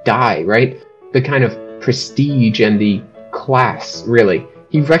it, the die, right? The kind of prestige and the class, really.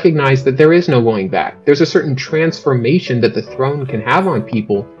 He recognized that there is no going back. There's a certain transformation that the throne can have on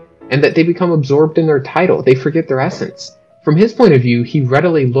people, and that they become absorbed in their title. They forget their essence. From his point of view, he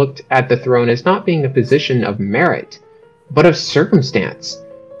readily looked at the throne as not being a position of merit, but of circumstance.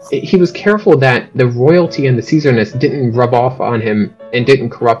 He was careful that the royalty and the Caesarness didn't rub off on him and didn't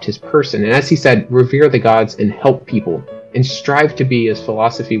corrupt his person. And as he said, revere the gods and help people, and strive to be as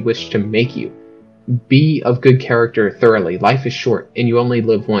philosophy wished to make you. Be of good character thoroughly. Life is short, and you only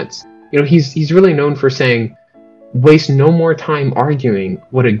live once. He's really known for saying, waste no more time arguing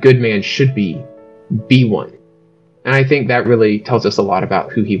what a good man should be. Be one. And I think that really tells us a lot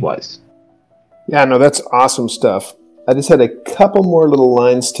about who he was. Yeah, no, that's awesome stuff. I just had a couple more little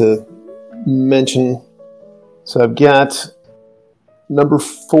lines to mention. So I've got number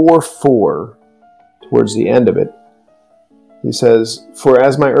 4:4 towards the end of it. He says, for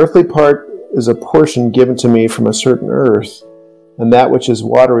as my earthly part is a portion given to me from a certain earth, and that which is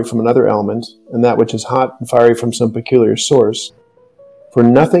watery from another element, and that which is hot and fiery from some peculiar source, for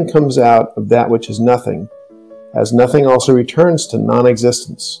nothing comes out of that which is nothing, as nothing also returns to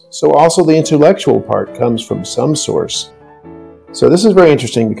non-existence. So also the intellectual part comes from some source. So this is very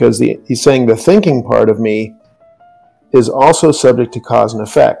interesting because he's saying the thinking part of me is also subject to cause and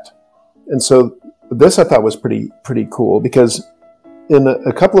effect. And so this I thought was pretty cool, because in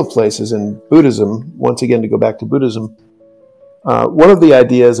a couple of places in Buddhism, once again to go back to Buddhism, one of the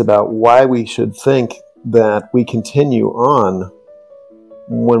ideas about why we should think that we continue on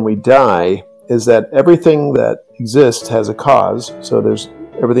when we die is that everything that exists has a cause. So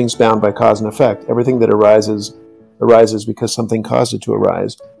everything's bound by cause and effect. Everything that arises because something caused it to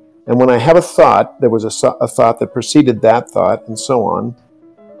arise. And when I have a thought, there was a thought that preceded that thought, and so on.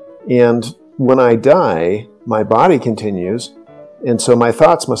 And when I die, my body continues, and so my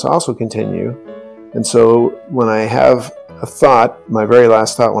thoughts must also continue. And so when I have a thought, my very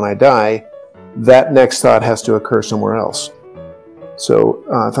last thought when I die, that next thought has to occur somewhere else. So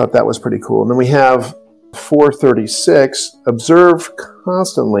I thought that was pretty cool. And then we have 4:36, observe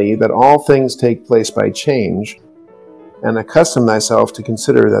constantly that all things take place by change, and accustom thyself to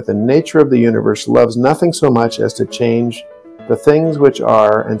consider that the nature of the universe loves nothing so much as to change the things which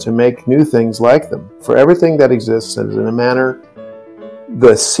are, and to make new things like them. For everything that exists is in a manner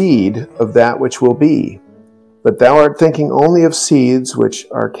the seed of that which will be. But thou art thinking only of seeds which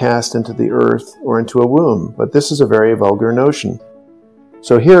are cast into the earth or into a womb. But this is a very vulgar notion.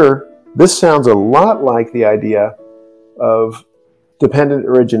 So here, this sounds a lot like the idea of dependent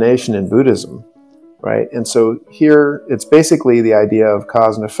origination in Buddhism, right? And so here, it's basically the idea of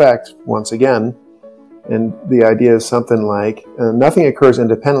cause and effect, once again. And the idea is something like, nothing occurs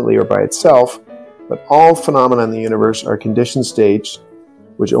independently or by itself, but all phenomena in the universe are conditioned states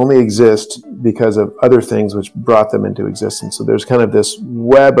which only exist because of other things which brought them into existence. So there's kind of this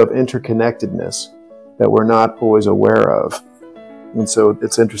web of interconnectedness that we're not always aware of. And so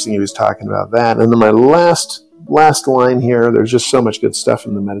it's interesting he was talking about that. And then my last line here, there's just so much good stuff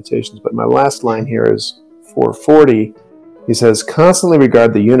in the meditations, but my last line here is 4:40. He says, constantly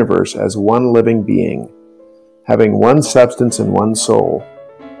regard the universe as one living being, having one substance and one soul,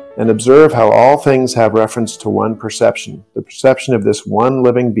 and observe how all things have reference to one perception, the perception of this one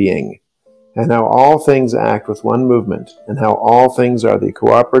living being, and how all things act with one movement, and how all things are the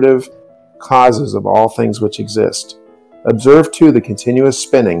cooperative causes of all things which exist. Observe, too, the continuous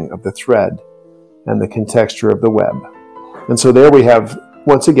spinning of the thread and the contexture of the web. And so there we have,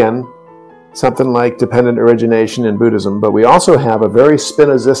 once again, something like dependent origination in Buddhism, but we also have a very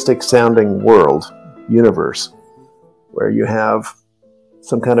Spinozistic sounding world, universe, where you have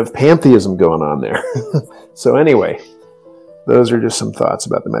some kind of pantheism going on there. So anyway, those are just some thoughts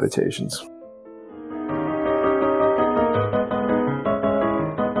about the meditations.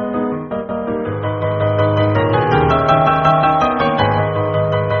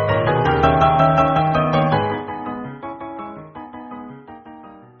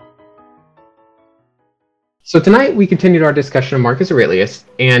 So tonight we continued our discussion of Marcus Aurelius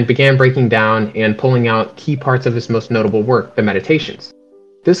and began breaking down and pulling out key parts of his most notable work, the Meditations.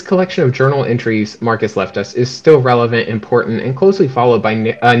 This collection of journal entries Marcus left us is still relevant, important, and closely followed by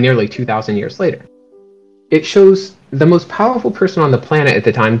nearly 2,000 years later. It shows the most powerful person on the planet at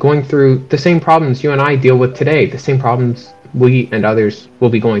the time going through the same problems you and I deal with today, the same problems we and others will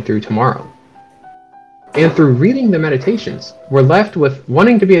be going through tomorrow. And through reading the meditations, we're left with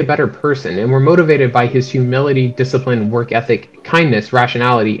wanting to be a better person, and we're motivated by his humility, discipline, work ethic, kindness,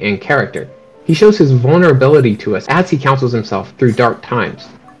 rationality, and character. He shows his vulnerability to us as he counsels himself through dark times,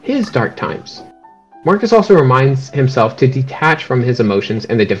 his dark times. Marcus also reminds himself to detach from his emotions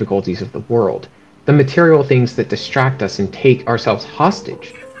and the difficulties of the world, the material things that distract us and take ourselves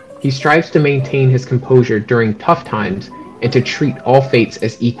hostage. He strives to maintain his composure during tough times and to treat all fates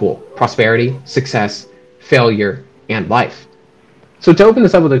as equal: prosperity, success, failure, and life. So to open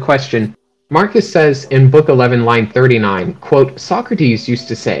this up with a question, Marcus says in Book 11, line 39, quote, Socrates used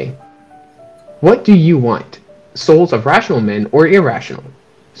to say, "What do you want? Souls of rational men or irrational?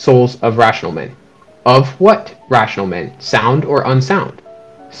 Souls of rational men. Of what rational men? Sound or unsound?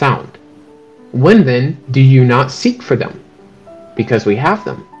 Sound. When then do you not seek for them? Because we have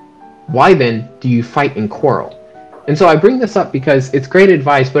them. Why then do you fight and quarrel?" And so I bring this up because it's great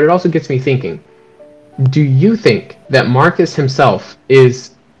advice, but it also gets me thinking. Do you think that Marcus himself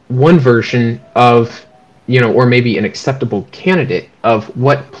is one version of, or maybe an acceptable candidate of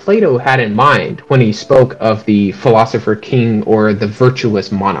what Plato had in mind when he spoke of the philosopher king or the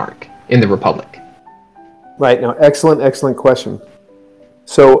virtuous monarch in the Republic? Right. Now, excellent question.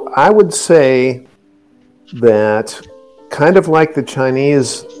 So I would say that kind of like the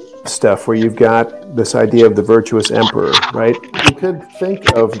Chinese stuff where you've got this idea of the virtuous emperor, right? You could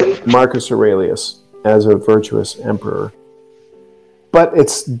think of Marcus Aurelius as a virtuous emperor. But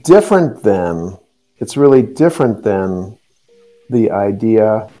it's really different than the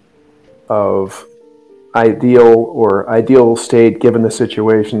idea of ideal state given the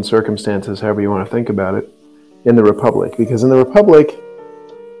situation, circumstances, however you want to think about it, in the Republic. Because in the Republic,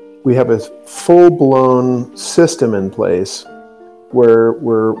 we have a full-blown system in place where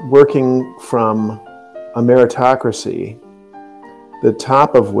we're working from a meritocracy, the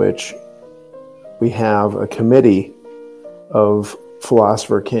top of which we have a committee of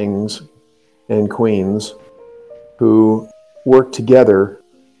philosopher kings and queens who work together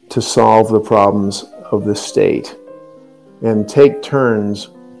to solve the problems of the state and take turns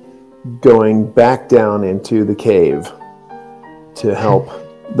going back down into the cave to help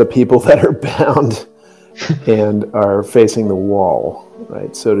the people that are bound and are facing the wall,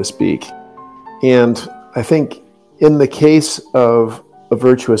 right, so to speak. And I think in the case of a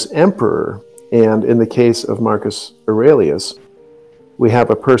virtuous emperor, and in the case of Marcus Aurelius, we have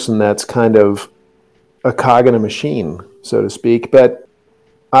a person that's kind of a cog in a machine, so to speak, but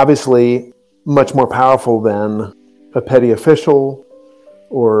obviously much more powerful than a petty official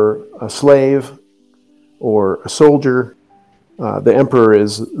or a slave or a soldier. The emperor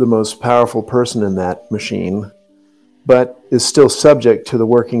is the most powerful person in that machine, but is still subject to the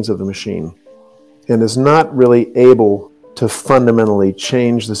workings of the machine and is not really able to fundamentally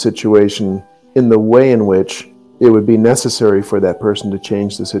change the situation in the way in which it would be necessary for that person to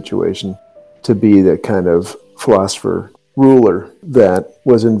change the situation to be the kind of philosopher ruler that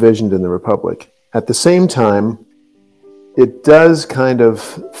was envisioned in the Republic. At the same time, it does kind of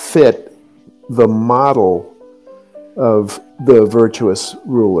fit the model of the virtuous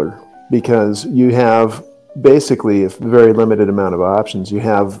ruler, because you have basically a very limited amount of options. You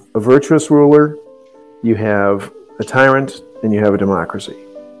have a virtuous ruler, you have a tyrant, and you have a democracy.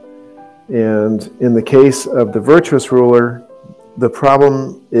 And in the case of the virtuous ruler, the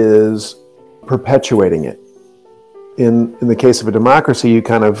problem is perpetuating it. In the case of a democracy, you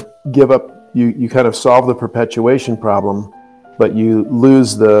kind of give up, you kind of solve the perpetuation problem, but you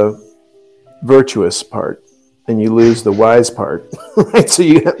lose the virtuous part and you lose the wise part, right? So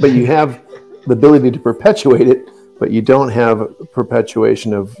you have the ability to perpetuate it, but you don't have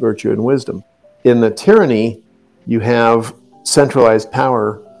perpetuation of virtue and wisdom. In the tyranny, you have centralized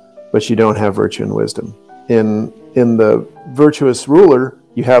power, but you don't have virtue and wisdom. In the virtuous ruler,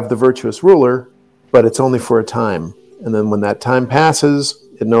 you have the virtuous ruler, but it's only for a time. And then when that time passes,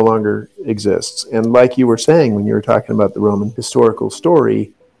 it no longer exists. And like you were saying when you were talking about the Roman historical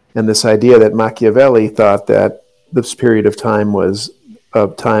story, and this idea that Machiavelli thought that this period of time was a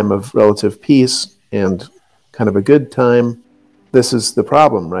time of relative peace and kind of a good time, this is the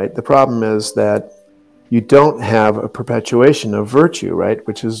problem, right? The problem is that you don't have a perpetuation of virtue, right?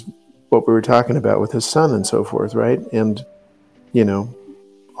 Which is what we were talking about with his son and so forth, right? And,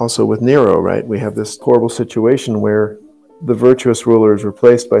 also with Nero, right? We have this horrible situation where the virtuous ruler is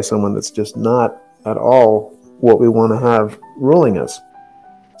replaced by someone that's just not at all what we want to have ruling us.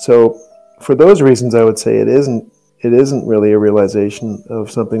 So for those reasons, I would say it isn't really a realization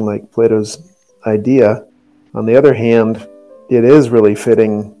of something like Plato's idea. On the other hand, it is really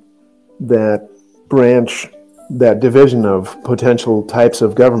fitting that branch, that division of potential types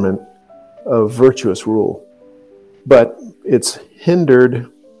of government of virtuous rule. But it's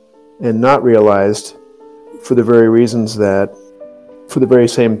hindered and not realized for the very reasons that, for the very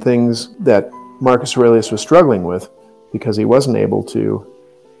same things that Marcus Aurelius was struggling with, because he wasn't able to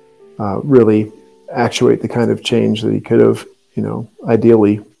really actuate the kind of change that he could have,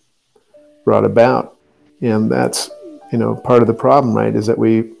 ideally brought about. And that's, part of the problem, right, is that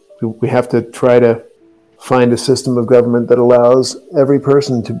we have to try to find a system of government that allows every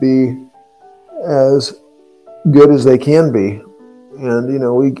person to be as good as they can be. And,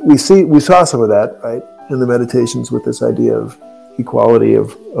 we saw some of that, right, in the Meditations with this idea of equality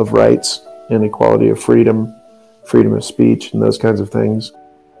of rights and equality of freedom of speech and those kinds of things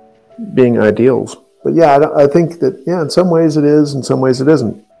being ideals. But yeah, I think that, in some ways it is, in some ways it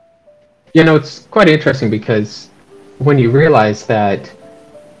isn't. It's quite interesting because when you realize that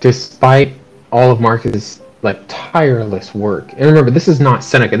despite all of Marcus's tireless work, and remember, this is not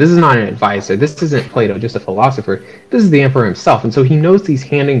Seneca, this is not an advisor, this isn't Plato, just a philosopher, this is the emperor himself, and so he knows he's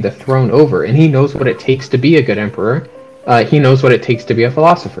handing the throne over, and he knows what it takes to be a good emperor, he knows what it takes to be a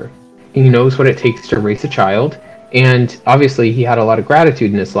philosopher, he knows what it takes to raise a child, and obviously he had a lot of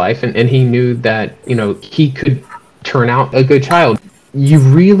gratitude in his life, and he knew that, he could turn out a good child. You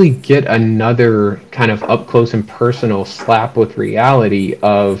really get another kind of up close and personal slap with reality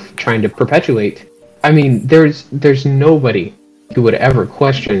of trying to perpetuate. I mean, there's nobody who would ever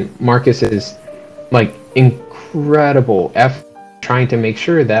question Marcus's incredible effort trying to make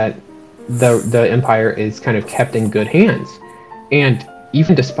sure that the empire is kind of kept in good hands. And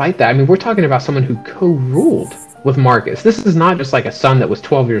even despite that, I mean, we're talking about someone who co-ruled with Marcus. This is not just a son that was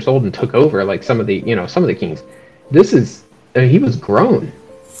 12 years old and took over like some of the kings. This is he was grown,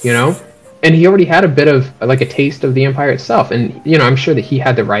 and he already had a bit of a taste of the empire itself. And I'm sure that he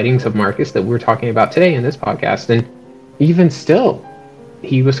had the writings of Marcus that we're talking about today in this podcast, and even still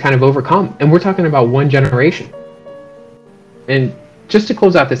he was kind of overcome. And we're talking about one generation. And just to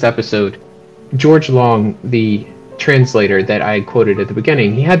close out this episode, George Long, the translator that I quoted at the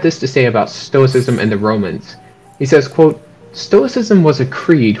beginning, he had this to say about Stoicism and the Romans. He says, quote, "Stoicism was a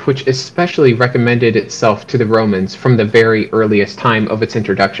creed which especially recommended itself to the Romans from the very earliest time of its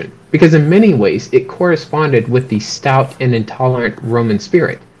introduction, because in many ways it corresponded with the stout and intolerant Roman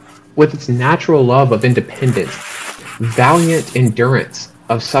spirit, with its natural love of independence, valiant endurance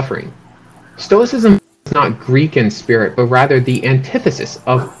of suffering. Stoicism is not Greek in spirit, but rather the antithesis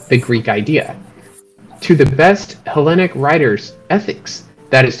of the Greek idea. To the best Hellenic writers, ethics,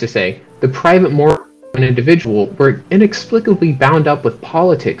 that is to say, the private moral an individual, were inexplicably bound up with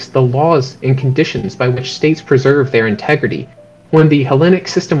politics, the laws and conditions by which states preserve their integrity. When the Hellenic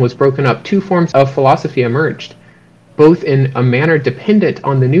system was broken up, two forms of philosophy emerged, both in a manner dependent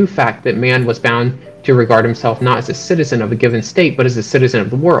on the new fact that man was bound to regard himself not as a citizen of a given state, but as a citizen of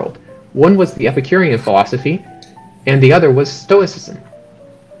the world. One was the Epicurean philosophy, and the other was Stoicism.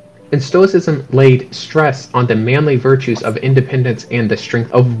 And Stoicism laid stress on the manly virtues of independence and the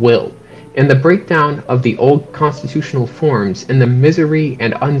strength of will. In the breakdown of the old constitutional forms, in the misery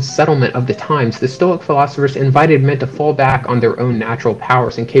and unsettlement of the times, the Stoic philosophers invited men to fall back on their own natural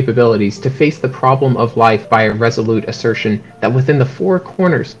powers and capabilities, to face the problem of life by a resolute assertion that within the four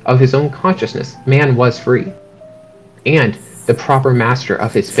corners of his own consciousness, man was free, and the proper master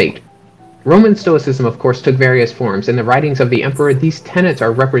of his fate. Roman Stoicism, of course, took various forms. In the writings of the emperor, these tenets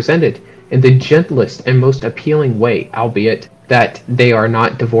are represented in the gentlest and most appealing way, albeit that they are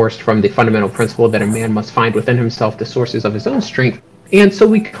not divorced from the fundamental principle that a man must find within himself the sources of his own strength. And so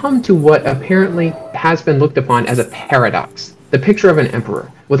we come to what apparently has been looked upon as a paradox, the picture of an emperor,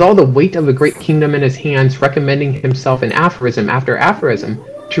 with all the weight of a great kingdom in his hands, recommending himself in aphorism after aphorism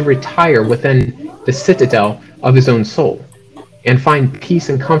to retire within the citadel of his own soul, and find peace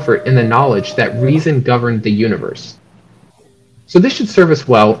and comfort in the knowledge that reason governed the universe. So this should serve us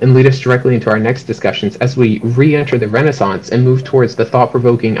well and lead us directly into our next discussions as we re-enter the Renaissance and move towards the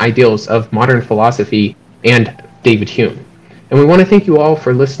thought-provoking ideals of modern philosophy and David Hume. And we want to thank you all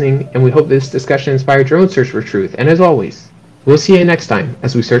for listening, and we hope this discussion inspired your own search for truth. And as always, we'll see you next time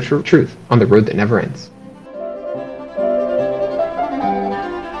as we search for truth on the road that never ends.